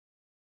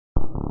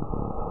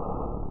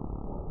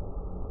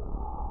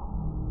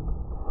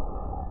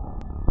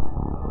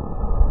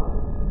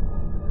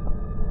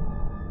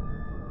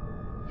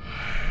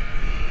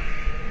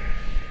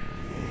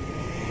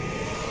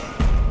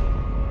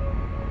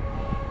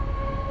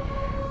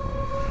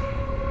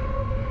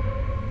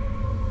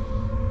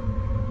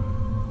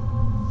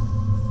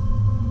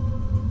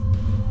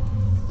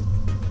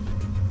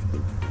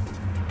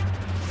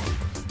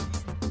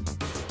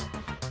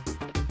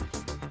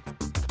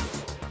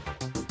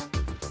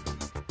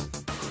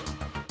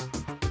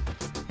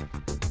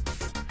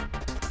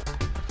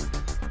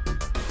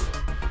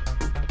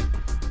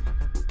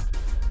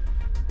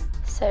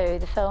So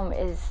the film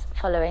is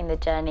following the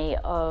journey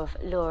of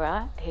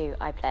Laura, who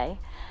I play,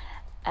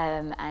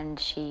 and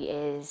she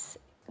is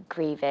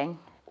grieving.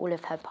 All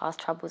of her past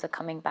troubles are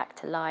coming back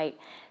to light.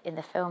 In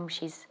the film,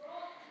 she's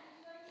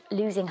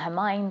losing her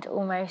mind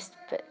almost,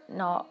 but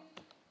not.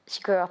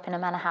 She grew up in a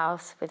manor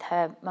house with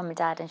her mum and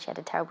dad, and she had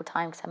a terrible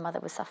time because her mother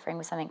was suffering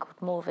with something called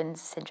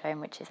Morvan's syndrome,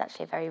 which is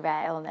actually a very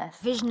rare illness.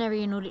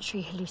 Visionary and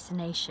auditory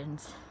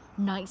hallucinations,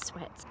 night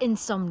sweats,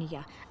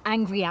 insomnia,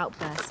 angry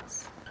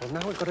outbursts. Well,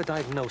 now we've got a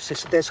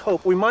diagnosis. There's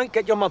hope. We might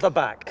get your mother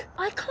back.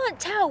 I can't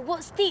tell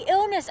what's the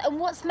illness and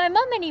what's my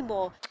mum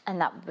anymore.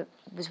 And that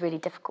was really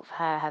difficult for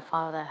her. Her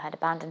father had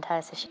abandoned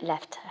her, so she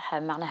left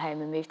her manor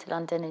home and moved to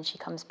London, and she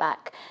comes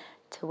back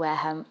to where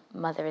her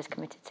mother has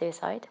committed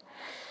suicide.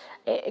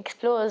 It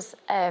explores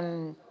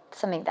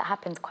something that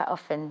happens quite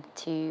often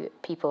to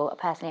people.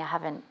 Personally, I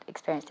haven't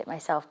experienced it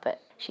myself,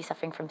 but she's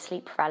suffering from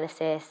sleep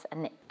paralysis,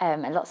 and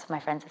lots of my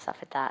friends have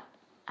suffered that.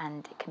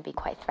 And it can be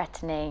quite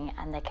threatening,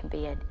 and there can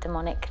be a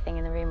demonic thing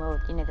in the room,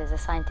 or, you know, there's a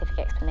scientific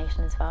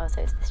explanation as well, so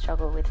it's the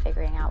struggle with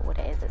figuring out what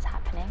it is that's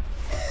happening.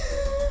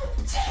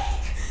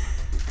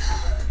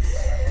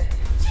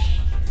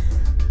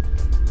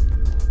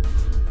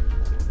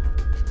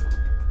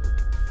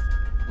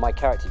 My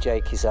character,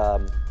 Jake, is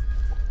a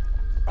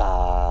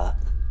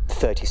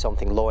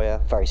 30-something lawyer,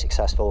 very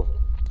successful,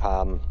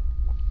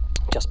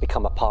 just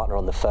become a partner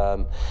on the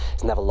firm,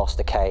 has never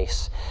lost a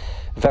case.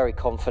 Very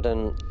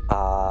confident,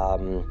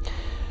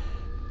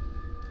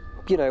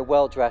 you know,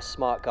 well-dressed,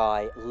 smart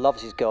guy,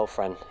 loves his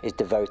girlfriend, is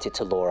devoted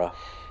to Laura.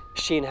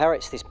 She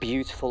inherits this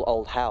beautiful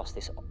old house,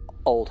 this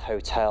old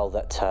hotel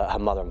that her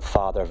mother and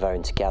father have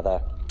owned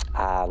together,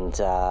 and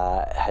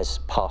has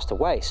passed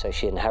away. So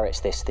she inherits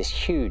this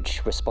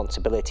huge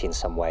responsibility in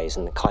some ways,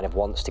 and kind of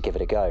wants to give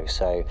it a go.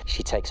 So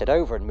she takes it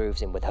over and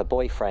moves in with her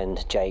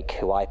boyfriend, Jake,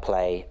 who I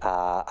play,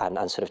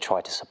 and sort of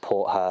try to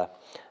support her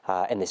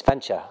in this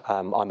venture.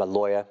 I'm a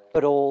lawyer,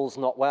 but all's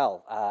not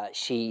well.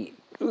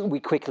 We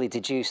quickly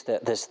deduce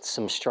that there's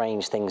some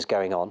strange things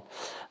going on,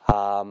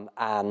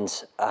 and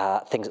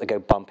things that go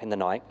bump in the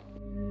night.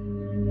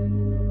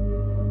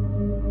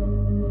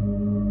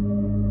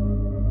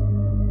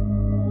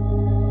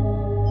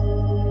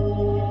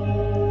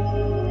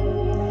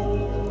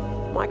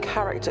 My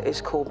character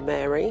is called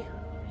Mary.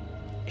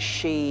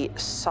 She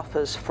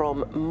suffers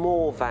from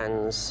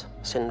Morvan's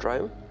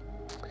syndrome.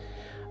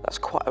 That's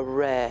quite a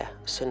rare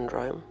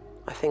syndrome.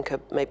 I think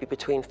maybe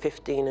between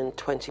 15 and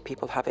 20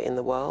 people have it in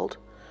the world.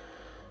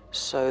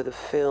 So the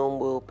film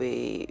will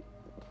be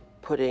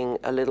putting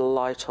a little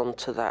light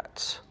onto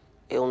that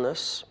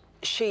illness.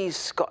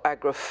 She's got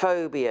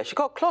agoraphobia, she's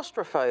got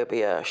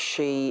claustrophobia.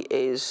 She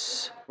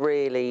is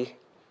really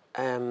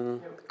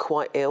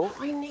quite ill.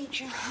 I need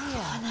you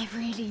here. And I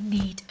really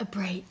need a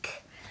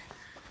break.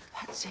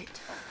 That's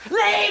it.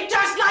 Leave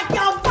just like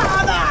your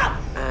father!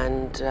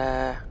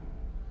 And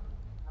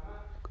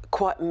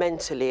quite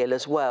mentally ill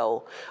as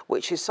well,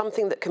 which is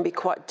something that can be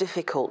quite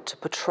difficult to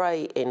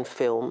portray in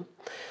film,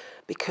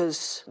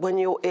 because when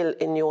you're ill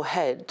in your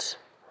head,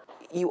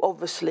 you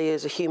obviously,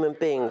 as a human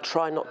being,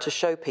 try not to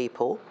show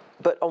people,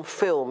 but on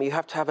film you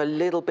have to have a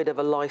little bit of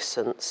a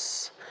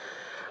license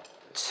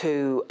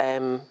to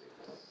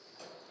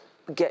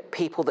get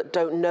people that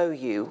don't know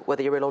you,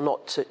 whether you're ill or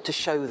not, to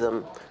show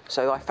them.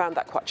 So I found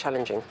that quite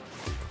challenging.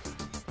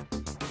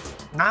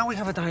 Now we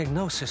have a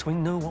diagnosis, we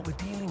know what we're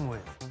dealing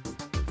with.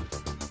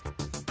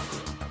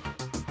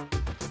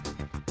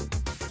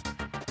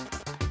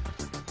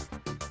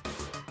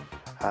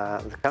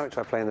 The character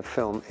I play in the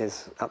film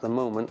is, at the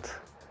moment,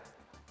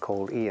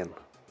 called Ian,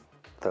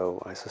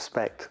 though I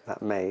suspect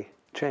that may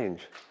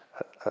change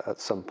at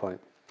some point.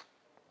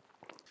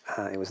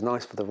 It was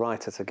nice for the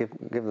writer to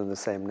give them the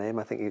same name.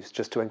 I think it was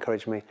just to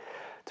encourage me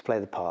to play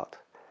the part,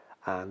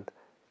 and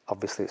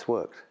obviously it's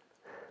worked.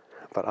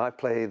 But I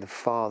play the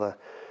father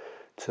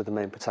to the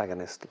main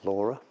protagonist,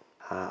 Laura.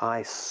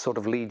 I sort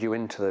of lead you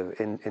into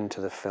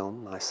the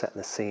film. I set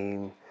the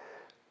scene.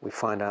 We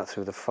find out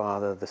through the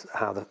father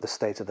how the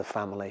state of the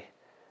family,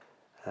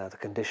 the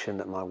condition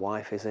that my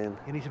wife is in.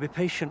 You need to be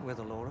patient with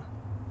her, Laura.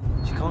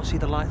 She can't see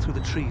the light through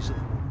the trees.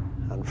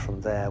 And from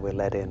there, we're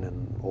led in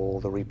and all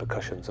the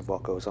repercussions of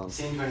what goes on.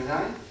 Scene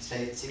 29,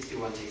 take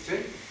 61, take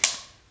 3.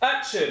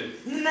 Action!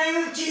 In the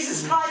name of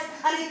Jesus Christ,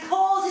 and he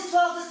called his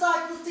 12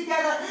 disciples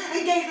together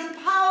and gave them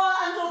power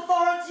and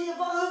authority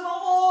over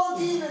all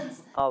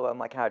demons. Oh, well,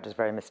 my character's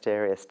very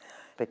mysterious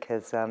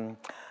because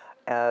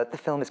the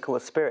film is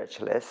called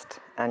Spiritualist,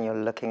 and you're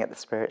looking at the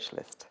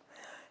spiritualist.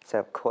 So,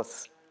 of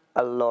course,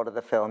 a lot of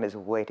the film is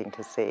waiting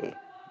to see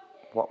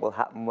what will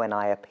happen when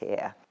I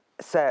appear.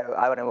 So,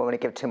 I don't want to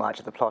give too much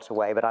of the plot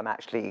away, but I'm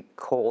actually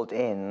called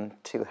in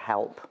to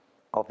help,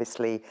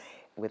 obviously,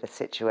 with a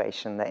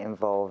situation that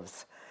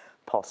involves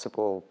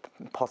possible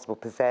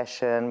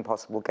possession,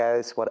 possible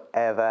ghosts,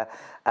 whatever.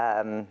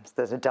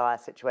 There's a dire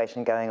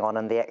situation going on,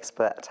 and the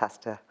expert has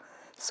to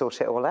sort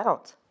it all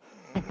out.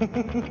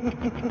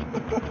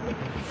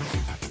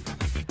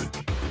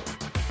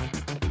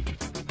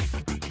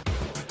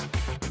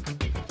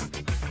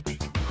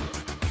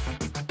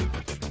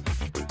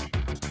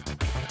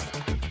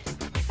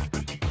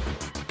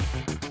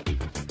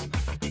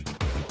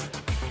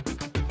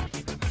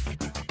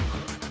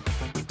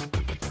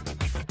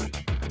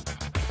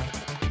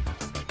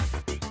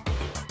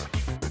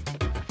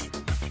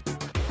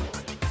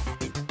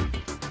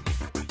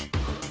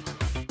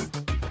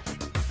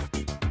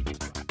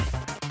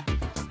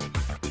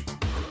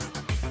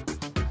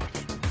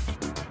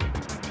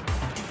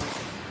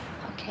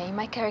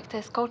 my character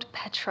is called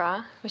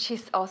Petra, which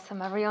is also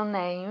my real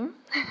name.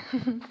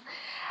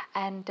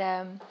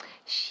 And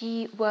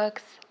she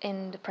works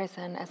in the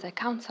prison as a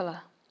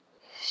counselor.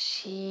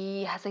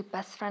 She has a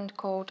best friend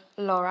called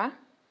Laura,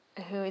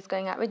 who is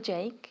going out with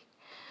Jake.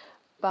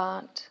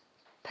 But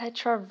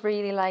Petra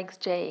really likes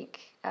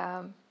Jake.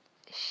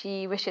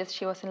 She wishes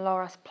she was in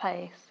Laura's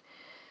place.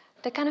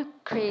 That kind of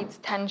creates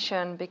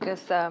tension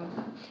because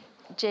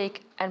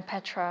Jake and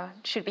Petra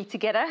should be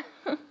together.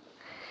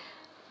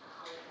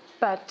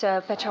 But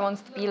Petra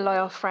wants to be a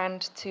loyal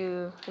friend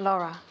to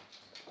Laura.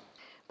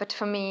 But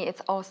for me,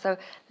 it's also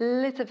a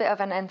little bit of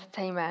an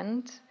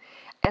entertainment.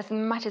 As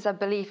much as I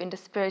believe in the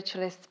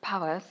spiritualist's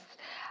powers,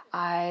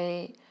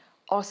 I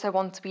also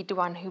want to be the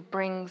one who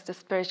brings the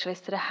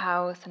spiritualist to the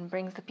house and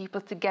brings the people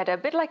together, a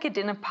bit like a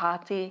dinner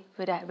party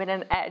with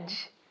an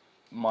edge.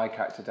 My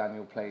character,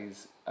 Daniel,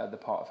 plays the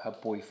part of her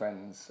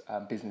boyfriend's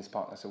business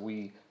partner. So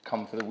we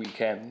come for the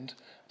weekend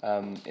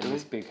in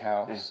this big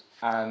house.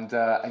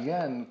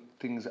 Yeah. And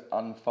things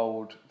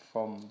unfold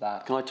from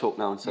that. Can I talk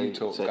now and say... You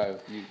talk, go.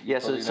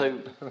 So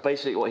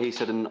basically what he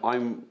said, and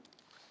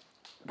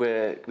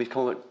we've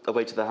come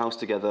away to the house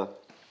together.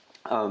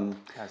 I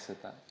said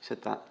that. He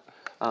said that.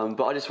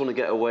 But I just want to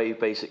get away,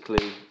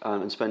 basically,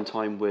 and spend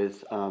time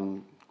with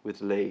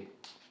Leigh,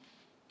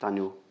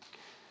 Daniel,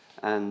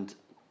 and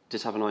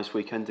just have a nice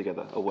weekend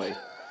together, away.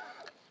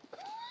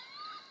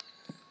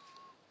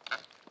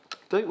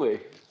 Don't we?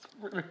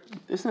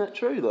 Isn't that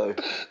true, though?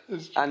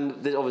 And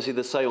obviously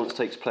the seance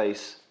takes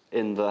place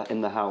in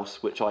the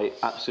house, which I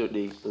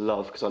absolutely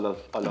love, because I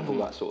love all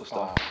that sort of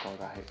stuff. Oh,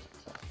 God, I hate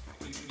that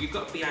stuff. You've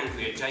got to be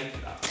angry at Jake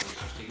at that point,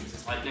 actually, because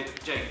it's like, no,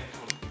 Jake,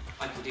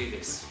 I can do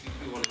this.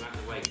 You want him out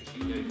of the way, because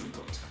you know you've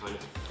got to kind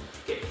of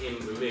get him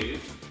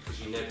removed,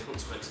 because you know the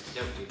consequences. If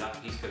you don't do that,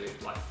 he's going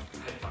to, like,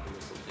 headbutt him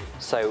or something.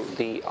 So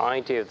the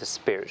idea of the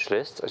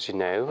Spiritualist, as you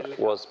know,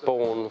 was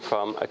born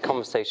from a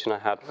conversation I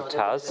had with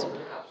Taz,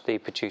 the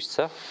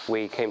producer.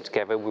 We came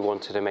together, we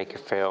wanted to make a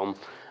film,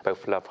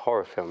 both love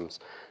horror films.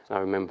 And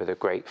I remember the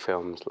great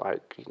films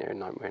like,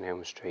 Nightmare on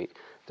Elm Street,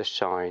 The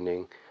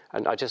Shining,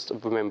 and I just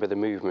remember the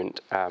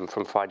movement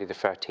from Friday the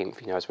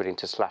 13th, I was really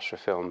into slasher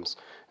films,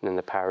 and then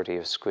the parody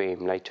of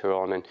Scream later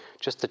on, and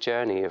just the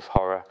journey of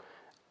horror.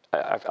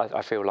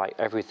 I feel like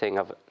everything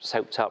I've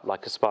soaked up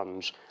like a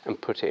sponge and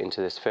put it into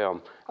this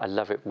film. I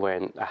love it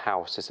when a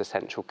house is a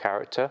central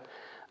character,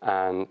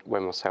 and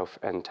when myself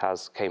and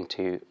Taz came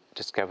to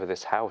discover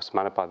this house,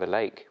 Manor by the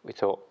Lake, we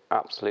thought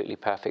absolutely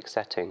perfect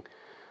setting,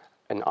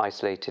 an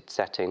isolated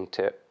setting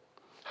to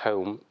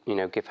home,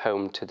 give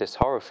home to this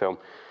horror film.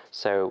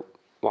 So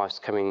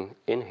whilst coming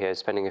in here,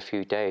 spending a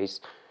few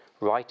days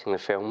writing the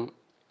film,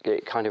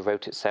 it kind of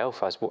wrote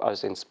itself. I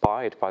was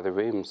inspired by the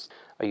rooms.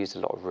 I used a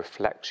lot of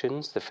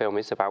reflections. The film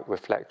is about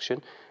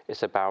reflection.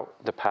 It's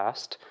about the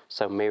past.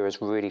 So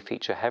mirrors really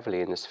feature heavily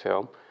in this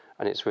film.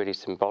 And it's really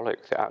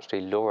symbolic that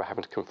actually Laura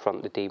having to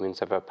confront the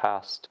demons of her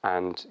past.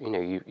 And,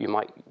 you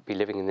might be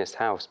living in this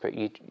house, but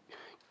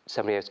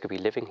somebody else could be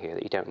living here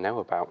that you don't know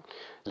about.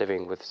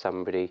 Living with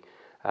somebody,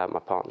 my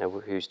partner,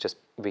 who's just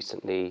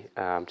recently,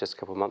 just a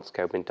couple of months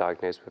ago, been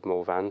diagnosed with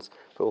Morvans,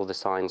 but all the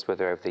signs were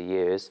there over the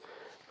years.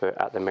 But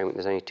at the moment,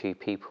 there's only 2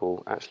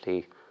 people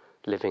actually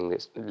living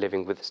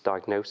with this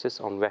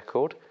diagnosis on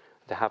record.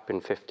 There have been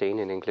 15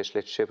 in English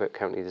literature, but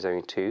currently there's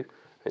only 2.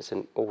 It's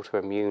an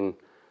autoimmune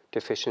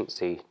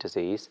deficiency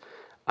disease,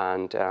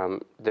 and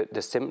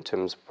the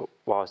symptoms,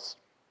 whilst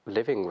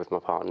living with my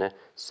partner,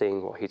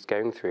 seeing what he's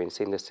going through and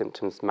seeing the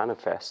symptoms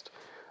manifest,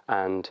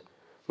 and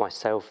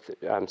myself,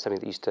 something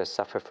that used to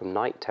suffer from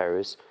night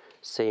terrors,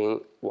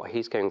 seeing what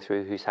he's going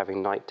through, who's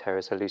having night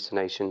terrors,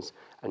 hallucinations,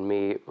 and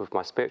me with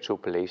my spiritual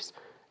beliefs,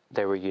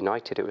 they were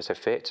united. It was a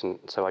fit, and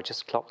so I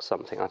just clocked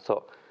something. I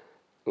thought,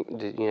 we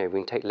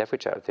can take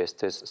leverage out of this.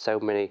 There's so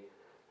many,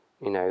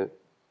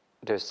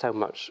 there's so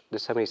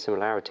many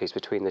similarities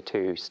between the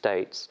 2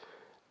 states.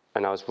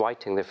 And I was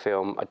writing the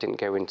film, I didn't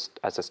go in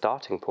as a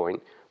starting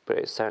point, but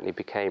it certainly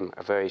became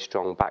a very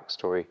strong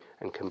backstory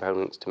and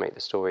components to make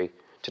the story,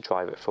 to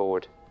drive it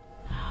forward.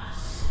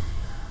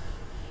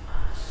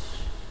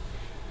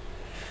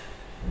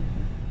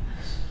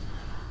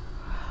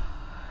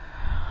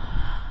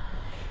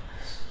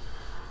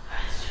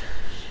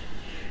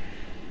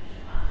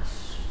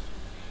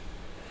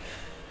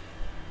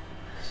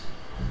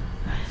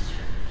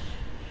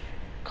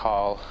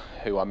 Carl,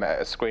 who I met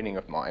at a screening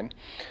of mine,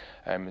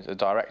 is a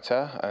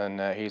director, and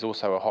he's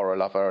also a horror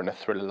lover and a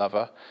thriller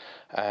lover.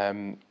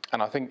 And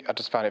I think I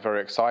just found it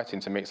very exciting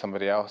to meet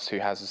somebody else who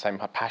has the same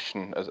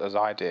passion as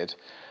I did.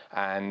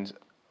 And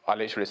I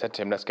literally said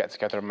to him, let's get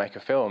together and make a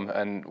film.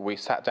 And we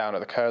sat down at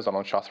the Curzon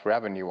on Shaftesbury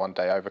Avenue one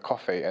day over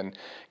coffee and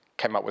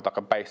came up with like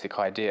a basic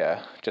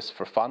idea just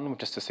for fun,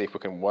 just to see if we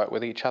can work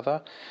with each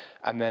other.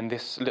 And then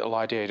this little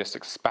idea just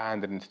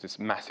expanded into this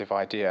massive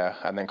idea.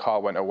 And then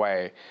Carl went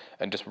away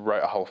and just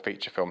wrote a whole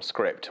feature film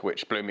script,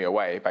 which blew me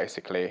away,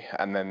 basically.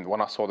 And then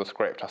when I saw the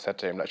script, I said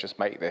to him, let's just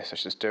make this,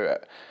 let's just do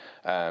it.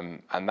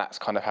 And that's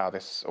kind of how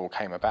this all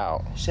came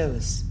about. Show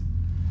us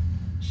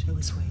where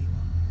you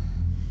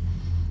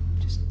are.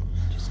 Just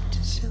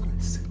show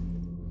us.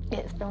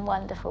 It's been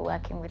wonderful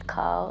working with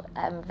Carl.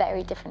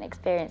 Very different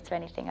experience to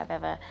anything I've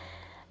ever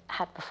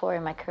had before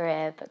in my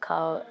career, but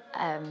Carl,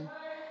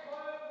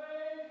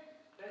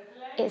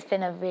 it's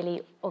been a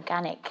really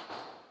organic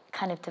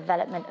kind of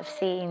development of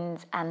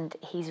scenes, and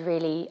he's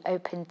really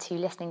open to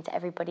listening to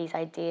everybody's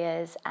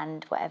ideas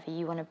and whatever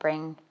you want to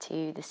bring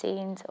to the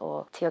scenes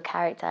or to your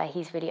character.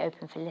 He's really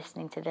open for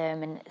listening to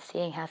them and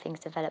seeing how things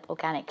develop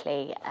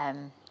organically,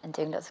 and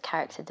doing lots of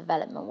character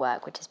development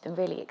work, which has been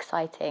really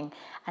exciting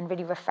and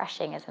really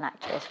refreshing as an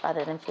actress,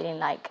 rather than feeling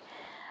like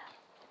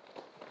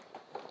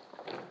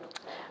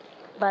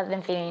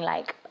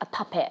a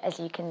puppet, as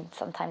you can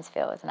sometimes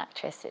feel as an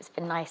actress. It's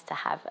been nice to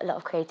have a lot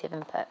of creative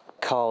input.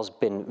 Carl's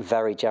been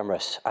very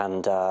generous,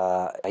 and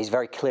he's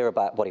very clear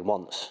about what he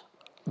wants,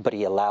 but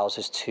he allows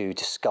us to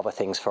discover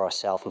things for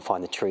ourselves and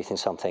find the truth in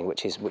something,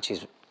 which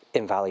is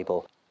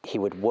invaluable. He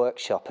would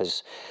workshop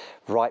us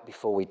right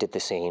before we did the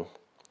scene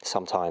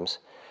sometimes,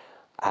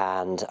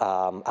 and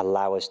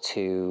allow us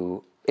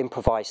to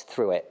improvise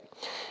through it,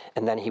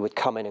 and then he would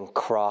come in and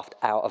craft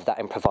out of that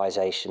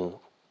improvisation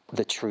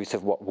the truth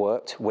of what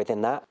worked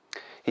within that.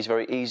 He's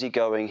very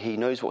easygoing. He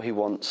knows what he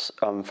wants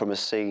from a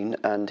scene,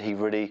 and he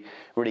really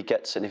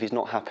gets it. And if he's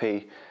not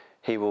happy,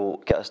 he will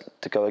get us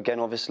to go again,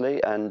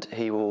 obviously, and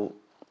he will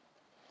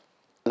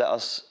let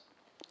us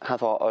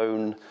have our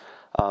own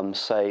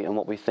say and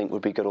what we think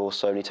would be good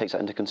also, and he takes that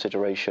into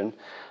consideration.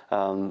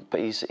 But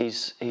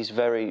he's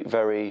very,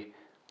 very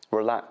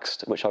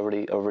relaxed, which I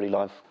really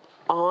love.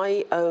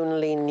 I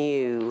only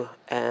knew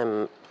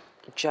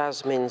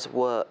Jasmyn's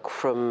work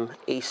from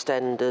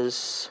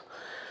EastEnders.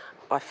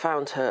 I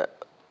found her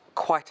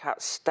quite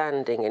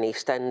outstanding in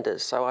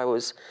EastEnders, so I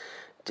was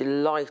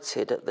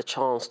delighted at the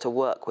chance to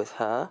work with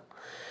her.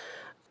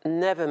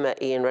 Never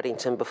met Ian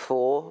Reddington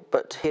before,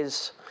 but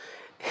his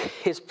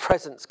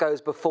presence goes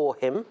before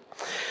him,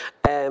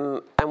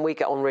 and we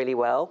get on really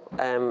well,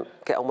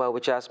 get on well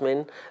with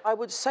Jasmyn. I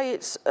would say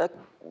it's a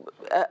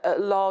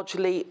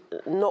largely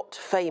not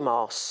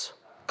famous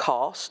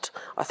cast.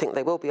 I think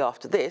they will be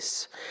after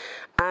this,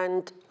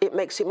 and it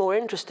makes it more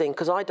interesting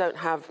because I don't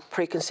have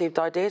preconceived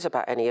ideas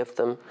about any of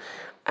them,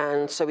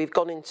 and so we've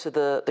gone into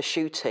the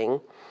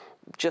shooting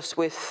just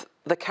with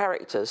the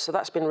characters, so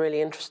that's been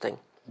really interesting.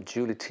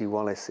 Julie T.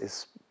 Wallace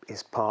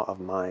is part of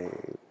my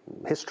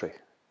history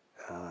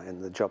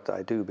in the job that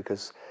I do,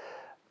 because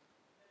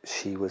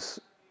she was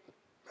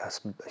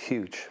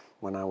huge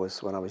when I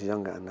was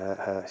younger,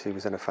 and she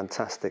was in a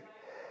fantastic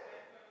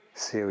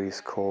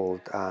series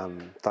called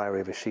Diary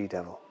of a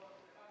She-Devil.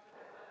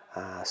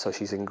 So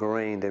she's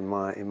ingrained in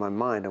my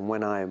mind,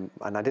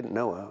 and I didn't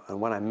know her, and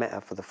when I met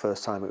her for the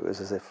first time, it was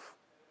as if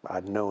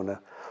I'd known her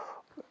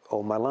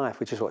all my life,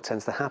 which is what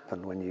tends to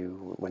happen when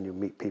you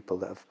meet people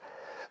that have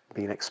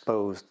been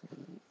exposed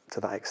to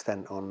that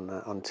extent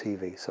on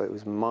TV. So it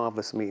was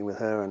marvellous meeting with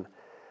her, and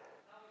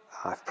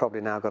I've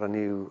probably now got a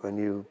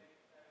new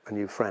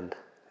friend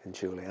in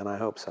Julie, and I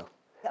hope so.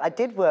 I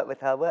did work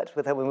with her. Worked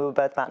with her when we were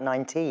both about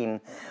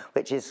 19,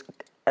 which is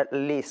at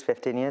least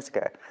 15 years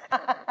ago.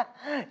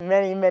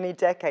 many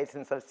decades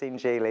since I've seen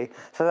Julie.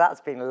 So that's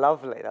been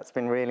lovely. That's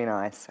been really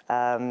nice.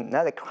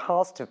 No, the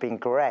cast have been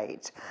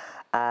great.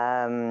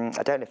 I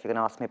don't know if you're going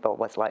to ask me about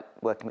what's like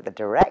working with the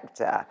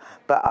director,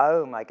 but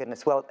oh my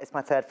goodness. Well, it's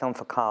my third film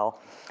for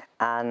Carl,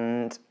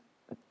 and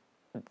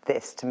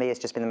this to me has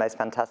just been the most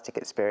fantastic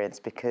experience,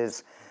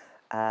 because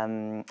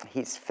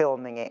he's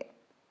filming it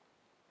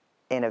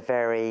in a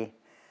very,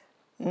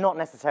 not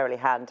necessarily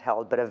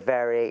handheld, but a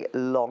very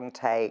long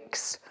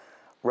takes,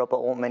 Robert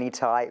Altman-y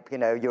type,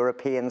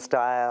 European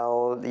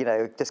style,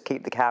 just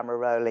keep the camera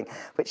rolling,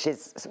 which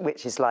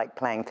is like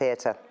playing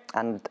theatre,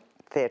 and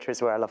theatre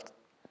is where I love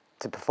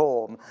to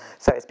perform.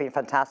 So it's been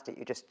fantastic.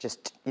 You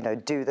just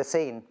do the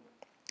scene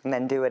and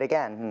then do it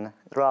again,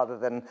 rather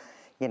than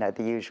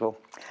the usual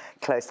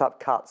close-up,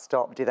 cut,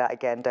 stop, do that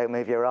again, don't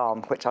move your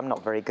arm, which I'm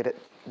not very good at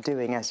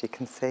doing, as you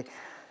can see.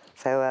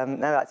 So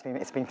no,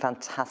 it's been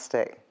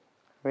fantastic.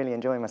 Really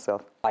enjoying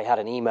myself. I had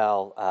an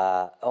email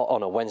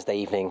on a Wednesday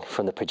evening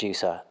from the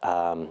producer,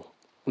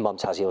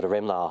 Mumtaz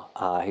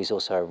Yildirimlar, who's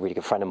also a really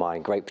good friend of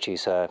mine, great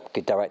producer,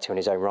 good director in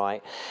his own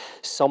right.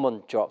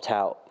 Someone dropped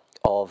out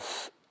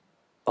of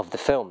the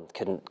film,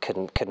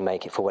 couldn't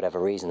make it for whatever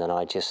reason, and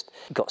I just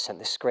got sent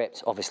the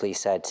script. Obviously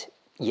said,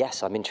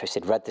 yes, I'm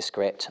interested, read the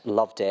script,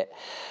 loved it.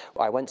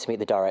 I went to meet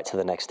the director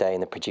the next day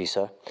and the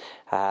producer,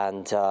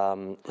 and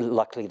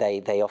luckily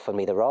they offered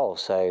me the role.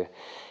 So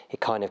it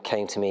kind of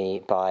came to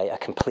me by a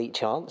complete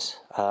chance,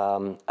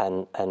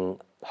 and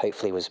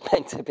hopefully was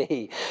meant to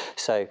be.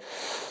 So,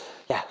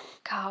 yeah.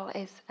 Carl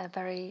is a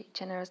very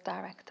generous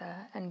director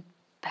and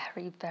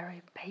very,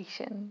 very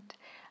patient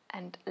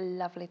and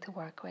lovely to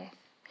work with.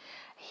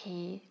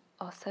 He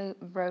also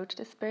wrote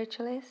The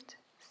Spiritualist,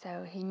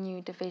 so he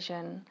knew the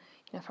vision,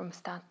 from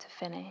start to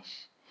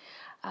finish.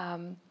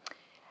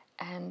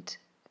 And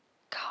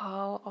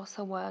Carl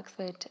also works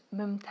with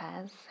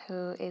Mumtaz,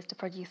 who is the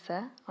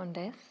producer on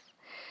this.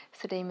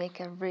 So they make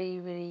a really,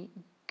 really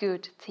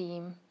good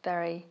team,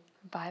 very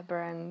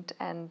vibrant,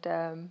 and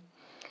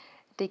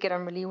they get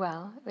on really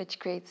well, which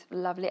creates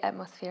lovely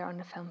atmosphere on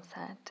the film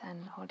set,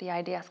 and all the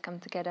ideas come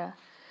together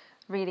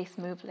really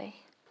smoothly.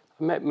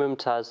 I met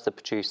Mumtaz, the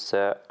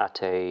producer,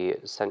 at a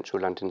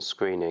central London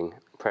screening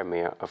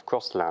premiere of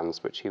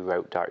Crosslands, which he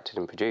wrote, directed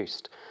and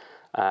produced.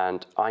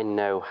 And I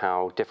know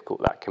how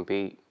difficult that can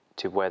be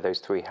to wear those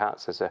three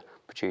hats as a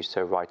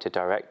producer, writer,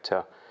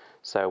 director.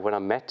 So when I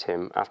met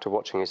him, after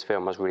watching his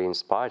film, I was really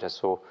inspired. I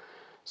saw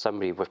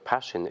somebody with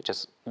passion that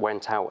just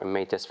went out and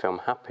made this film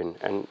happen.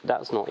 And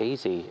that's not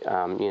easy,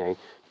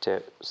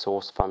 to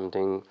source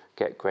funding,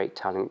 get great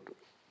talent,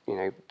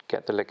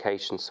 get the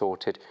location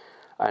sorted.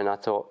 And I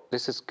thought,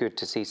 this is good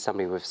to see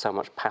somebody with so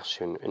much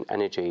passion and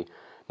energy,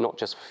 not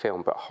just for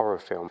film, but horror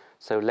film.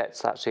 So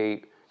let's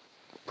actually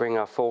bring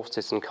our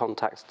forces and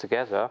contacts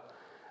together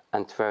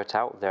and throw it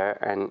out there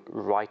and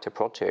write a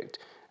project.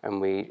 And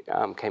we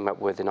came up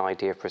with an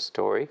idea for a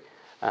story.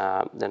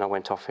 Then I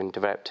went off and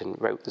developed and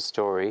wrote the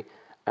story,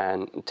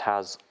 and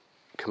Taz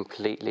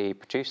completely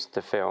produced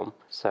the film.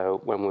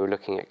 So when we were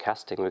looking at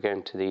casting, we were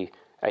going to the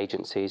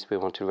agencies, we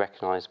wanted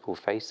recognisable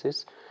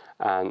faces,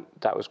 and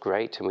that was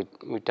great. And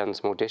we'd done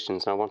some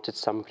auditions, and I wanted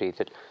somebody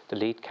that the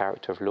lead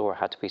character of Laura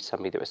had to be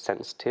somebody that was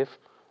sensitive,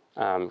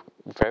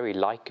 very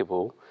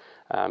likeable,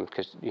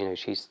 because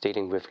she's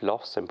dealing with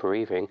loss and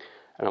bereaving,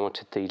 and I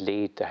wanted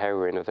the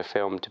heroine of the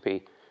film, to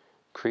be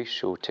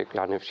crucial to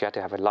kind of, she had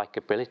to have a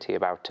likability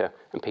about her,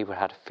 and people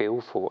had a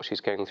feel for what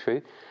she's going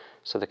through.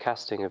 So the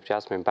casting of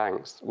Jasmyn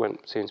Banks,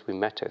 as soon as we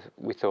met her,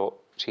 we thought,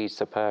 she's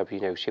superb,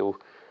 she'll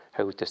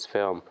hold this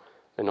film.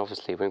 Then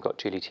obviously when we got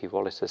Julie T.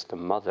 Wallace as the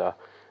mother,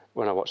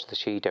 when I watched The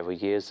She-Devil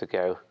years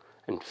ago,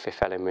 and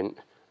Fifth Element,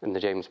 and the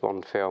James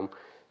Bond film,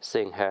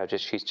 seeing her,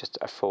 she's just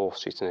a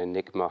force, she's an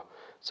enigma.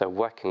 So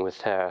working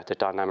with her, the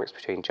dynamics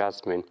between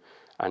Jasmyn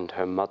and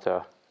her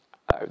mother,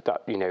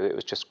 it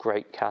was just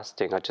great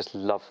casting. I just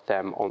loved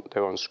their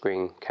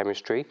on-screen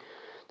chemistry.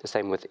 The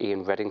same with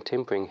Ian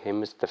Reddington, bring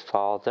him as the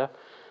father.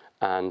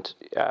 And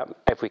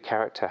every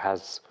character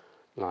has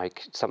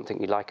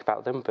something you like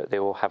about them, but they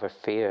all have a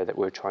fear that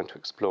we're trying to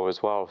explore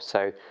as well.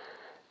 So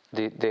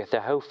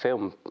the whole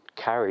film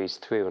carries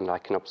through on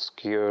an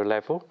obscure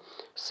level.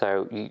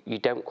 So you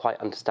don't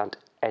quite understand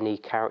any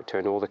character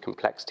and all the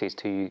complexities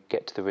till you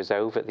get to the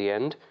resolve at the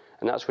end.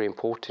 And that's really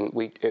important.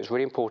 It was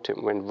really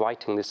important when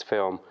writing this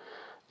film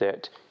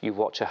that you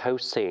watch a whole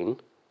scene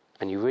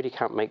and you really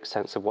can't make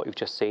sense of what you've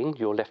just seen.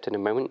 You're left in a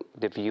moment.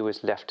 The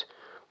viewer's left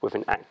with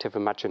an active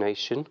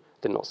imagination.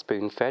 They're not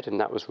spoon-fed, and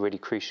that was really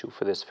crucial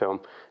for this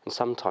film. And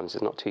sometimes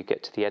it's not till you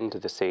get to the end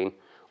of the scene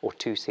or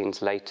two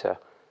scenes later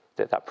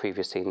that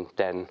previous scene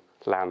then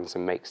lands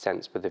and makes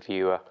sense with the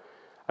viewer.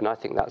 And I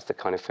think that's the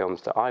kind of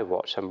films that I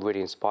watch. I'm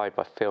really inspired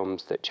by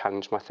films that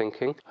challenge my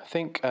thinking. I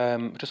think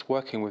just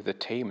working with the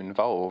team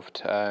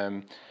involved,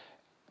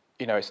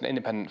 it's an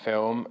independent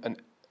film,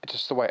 and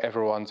just the way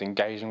everyone's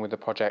engaging with the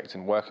project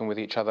and working with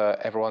each other,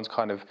 everyone's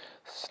kind of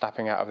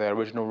snapping out of their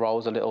original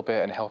roles a little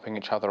bit and helping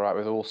each other out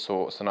with all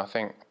sorts. And I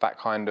think that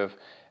kind of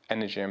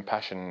energy and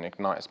passion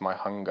ignites my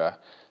hunger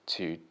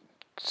to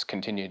just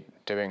continue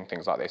doing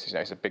things like this.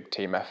 It's a big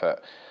team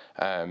effort.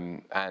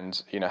 And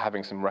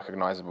having some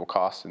recognisable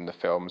cast in the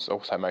films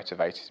also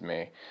motivated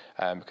me,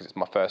 because it's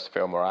my first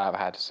film where I've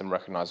had some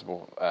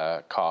recognisable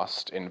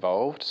cast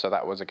involved. So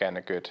that was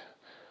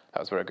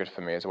very good for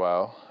me as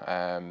well.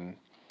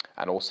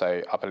 And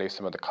also, I believe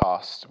some of the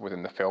cast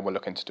within the film were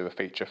looking to do a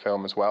feature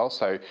film as well.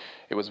 So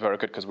it was very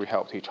good because we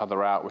helped each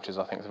other out, which is,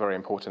 I think, is a very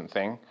important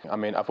thing. I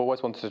mean, I've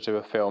always wanted to do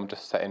a film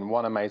just set in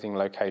one amazing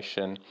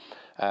location,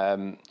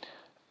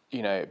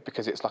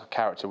 because it's like a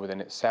character within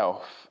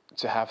itself.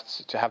 To have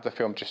the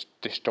film just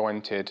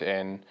disjointed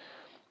in,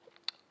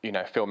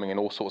 filming in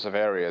all sorts of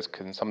areas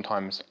can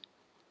sometimes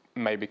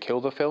maybe kill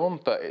the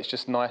film, but it's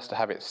just nice to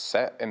have it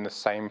set in the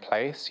same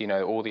place.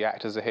 All the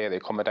actors are here, the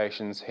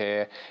accommodations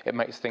here. It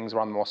makes things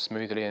run more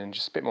smoothly and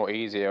just a bit more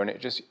easier, and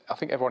I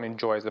think everyone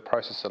enjoys the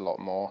process a lot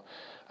more.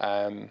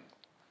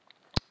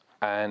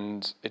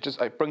 And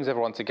it brings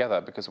everyone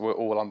together because we're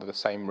all under the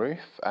same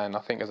roof. And I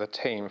think as a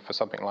team, for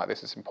something like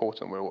this, it's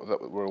important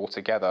that we're all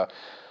together.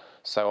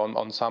 So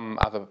on some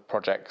other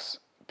projects,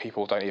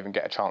 people don't even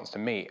get a chance to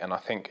meet. And I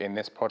think in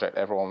this project,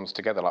 everyone's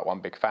together like one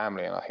big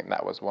family. And I think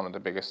that was one of the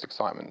biggest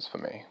excitements for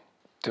me.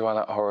 Do I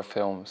like horror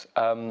films?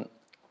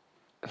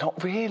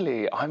 Not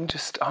really. I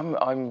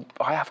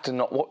have to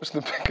not watch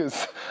them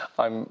because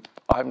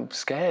I'm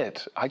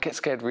scared. I get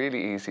scared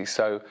really easy.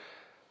 So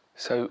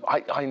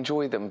I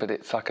enjoy them, but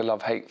it's like a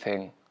love-hate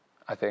thing,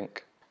 I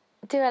think.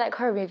 Do I like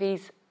horror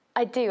movies?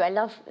 I do. I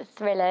love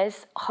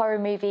thrillers. Horror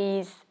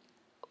movies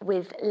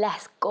with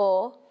less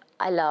gore,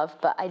 I love,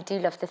 but I do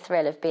love the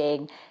thrill of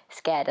being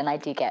scared, and I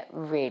do get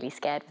really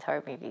scared with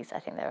horror movies.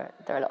 I think they're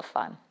a lot of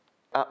fun.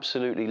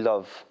 Absolutely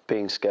love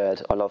being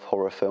scared. I love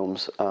horror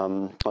films. I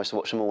used to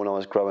watch them all when I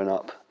was growing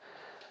up,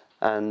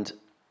 and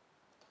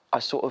I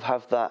sort of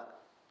have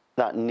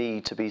that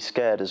need to be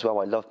scared as well.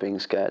 I love being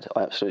scared.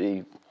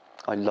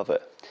 I love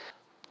it.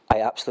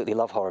 I absolutely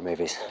love horror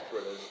movies.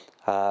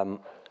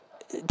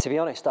 To be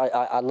honest,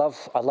 I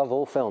love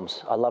all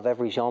films. I love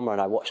every genre,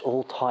 and I watch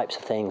all types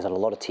of things and a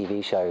lot of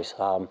TV shows.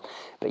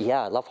 But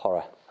yeah, I love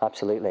horror,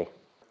 absolutely.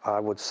 I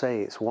would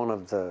say it's one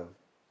of the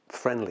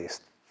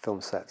friendliest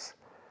film sets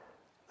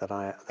that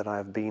I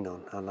have been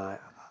on, and I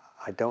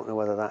don't know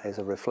whether that is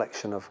a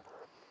reflection of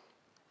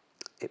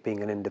it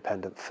being an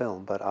independent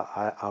film, but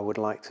I would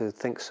like to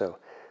think so.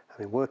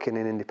 I mean, working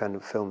in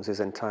independent films is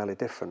entirely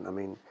different. I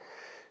mean,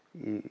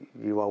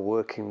 you are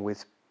working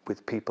with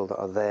people that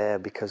are there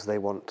because they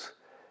want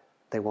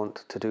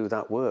to do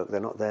that work. They're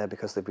not there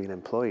because they've been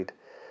employed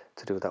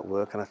to do that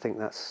work, and I think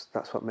that's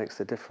what makes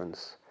the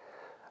difference.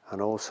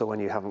 And also, when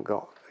you haven't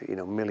got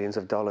millions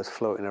of dollars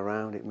floating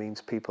around, it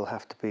means people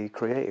have to be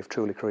creative,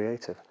 truly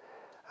creative,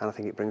 and I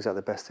think it brings out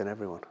the best in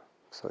everyone.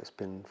 So it's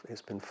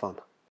been fun.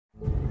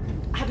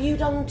 Have you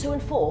done 2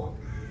 and 4?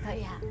 Not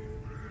yet.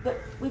 But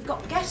we've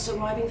got guests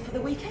arriving for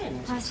the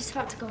weekend. I was just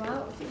about to go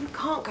out. You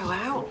can't go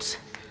out.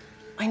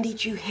 I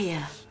need you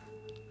here.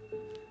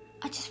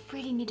 I just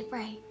really need a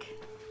break.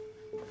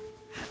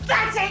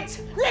 That's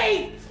it!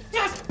 Leave!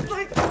 Just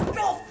like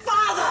your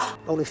father!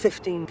 Only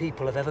 15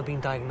 people have ever been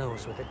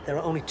diagnosed with it. There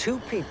are only 2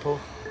 people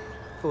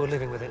who are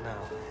living with it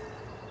now.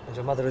 And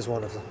your mother is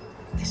one of them.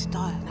 This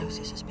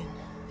diagnosis has been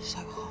so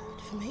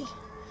hard for me.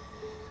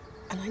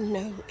 And I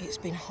know it's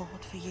been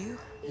hard for you.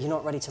 You're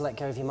not ready to let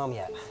go of your mum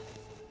yet.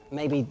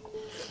 Maybe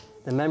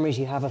the memories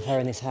you have of her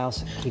in this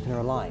house are keeping her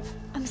alive.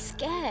 I'm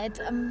scared.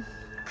 I'm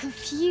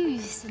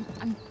confused.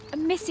 And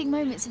I'm missing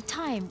moments of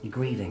time. You're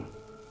grieving,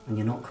 and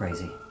you're not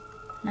crazy.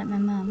 Like my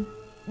mum.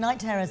 Night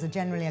terrors are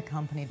generally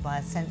accompanied by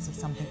a sense of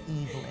something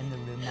evil in the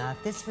room. Now,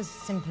 if this was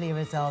simply a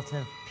result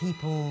of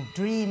people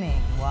dreaming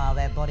while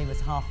their body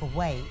was half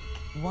awake,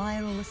 why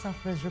are all the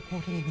sufferers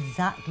reporting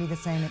exactly the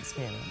same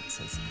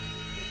experiences?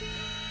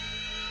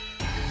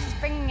 She's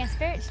bringing a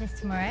spiritualist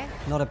tomorrow.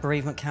 Not a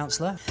bereavement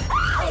counsellor?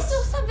 I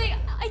saw something!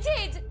 I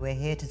did! We're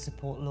here to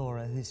support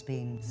Laura, who's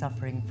been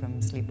suffering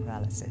from sleep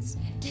paralysis.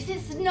 This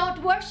is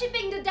not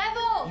worshipping the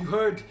devil! You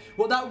heard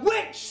what that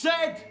witch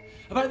said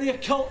about the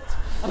occult,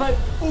 about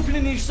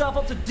opening yourself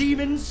up to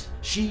demons.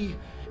 She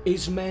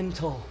is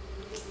mental.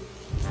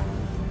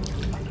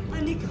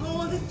 And he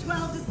called his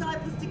 12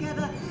 disciples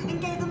together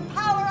and gave them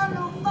power and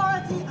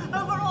authority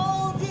over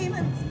all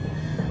demons.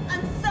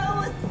 And so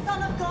was the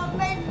Son of God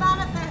made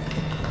manifest.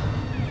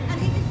 And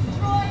he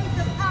destroyed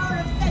the power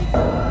of Satan.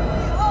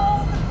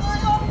 Behold, the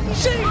fire of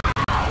She!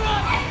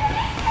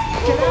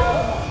 Get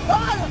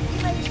out! You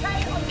may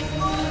tread on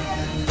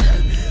scorpions.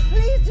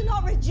 Please do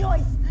not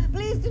rejoice.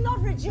 Please do not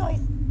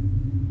rejoice.